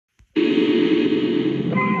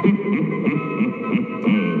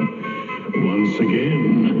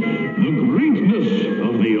again, the greatness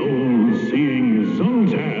of the all-seeing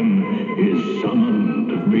Zultan is summoned.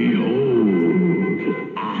 Behold.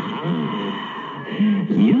 Aha!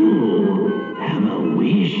 You have a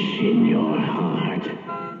wish in your heart.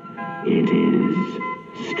 It is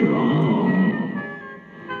strong.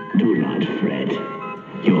 Do not fret.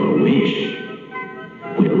 Your wish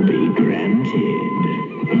will be granted.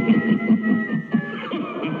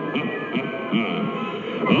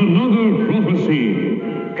 Another prophecy,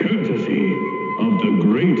 courtesy of the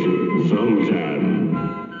great Zultan.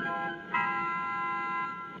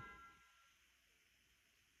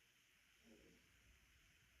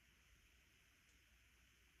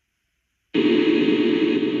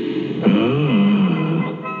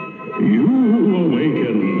 You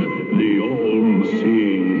awaken the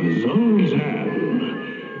all-seeing Zultan.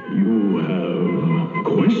 You have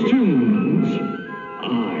questions.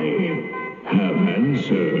 I have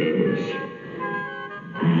answers.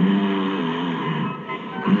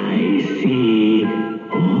 I see.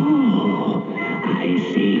 Oh, I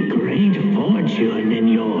see great fortune in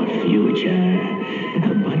your future.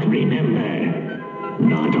 But remember,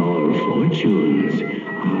 not all fortunes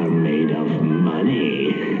are made of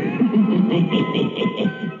money.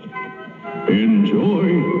 Enjoy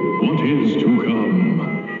what is to come.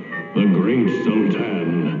 The great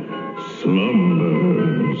Sultan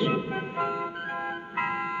slumbers.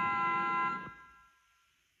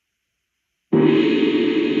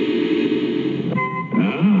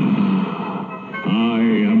 I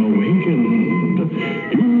am awakened.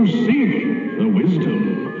 You seek the wisdom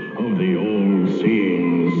of the all-seeing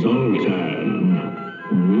Zultan.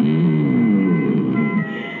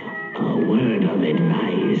 A word of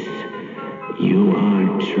advice. You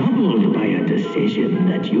are troubled by a decision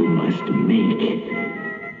that you must make.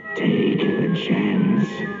 Take the chance,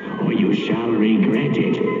 or you shall regret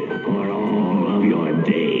it for all of your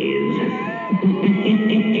days.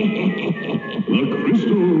 The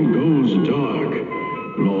crystal goes dark.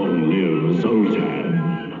 Long live Zultan.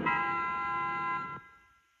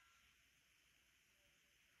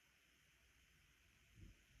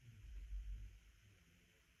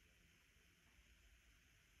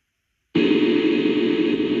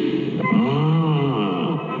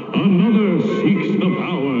 Another seeks the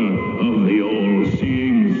power of the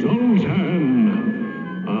all-seeing Zultan.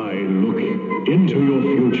 I look into your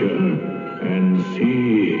future and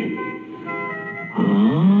see.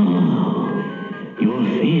 Your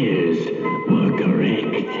fears were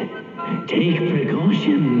correct. Take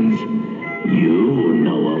precautions. You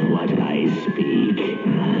know of what I speak.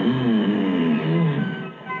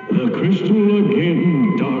 The crystal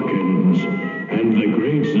again darkens, and the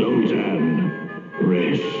great Zultan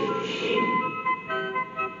rests.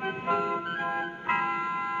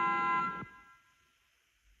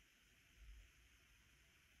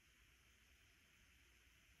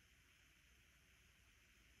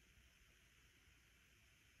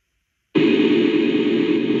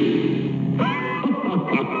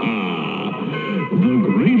 The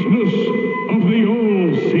greatness of the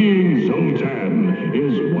all-seeing Zultan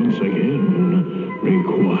is once again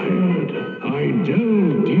required. I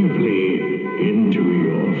delve deeply into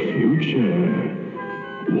your future.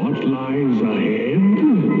 What lies ahead?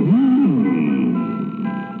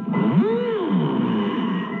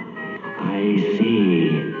 I see.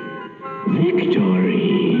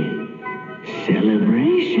 Victory.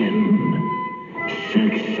 Celebration.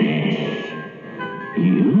 Success.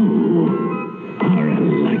 You are a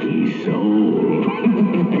lucky soul.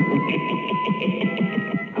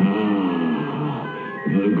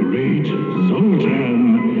 The great Zultan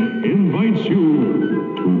invites you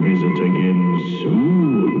to visit again soon.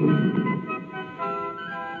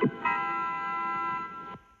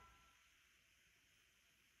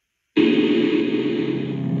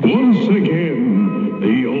 Once again,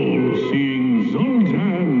 the all-seeing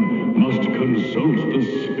Zultan must consult the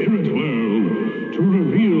spirit world to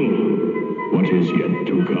reveal what is yet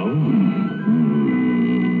to come.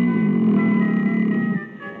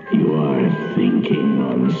 You are thinking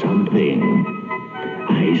on something.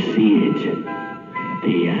 I see it.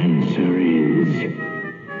 The answer is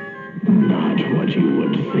not what you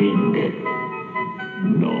would think,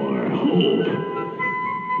 nor hope.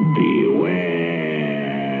 Beware.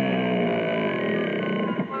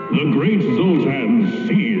 The great Zultan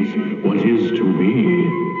sees what is to be.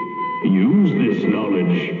 Use this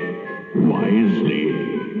knowledge wisely.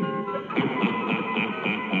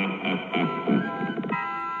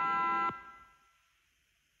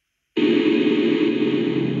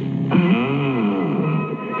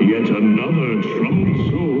 Yet another troubled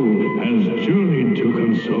soul has journeyed to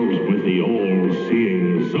consult with the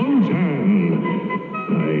all-seeing Zultan.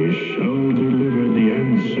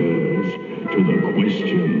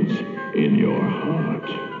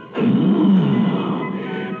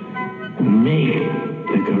 Make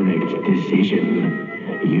the correct decision.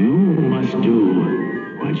 You must do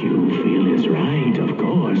what you feel is right, of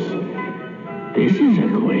course. This is a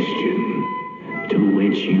question to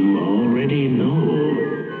which you already know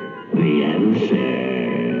the answer.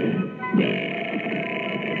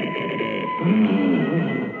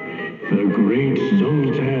 The great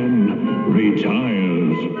Zultan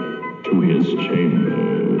retires to his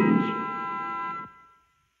chambers.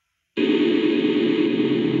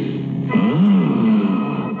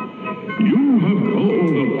 You have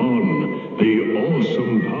called upon the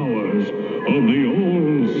awesome powers of the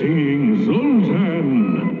all-seeing Zultan.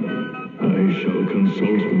 I shall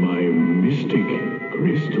consult my mystic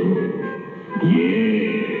crystal.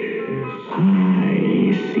 Yes, I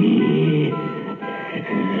see.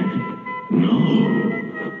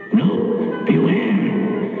 No, beware,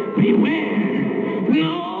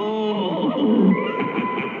 no!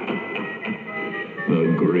 The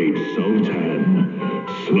great Sultan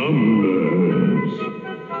slumbers.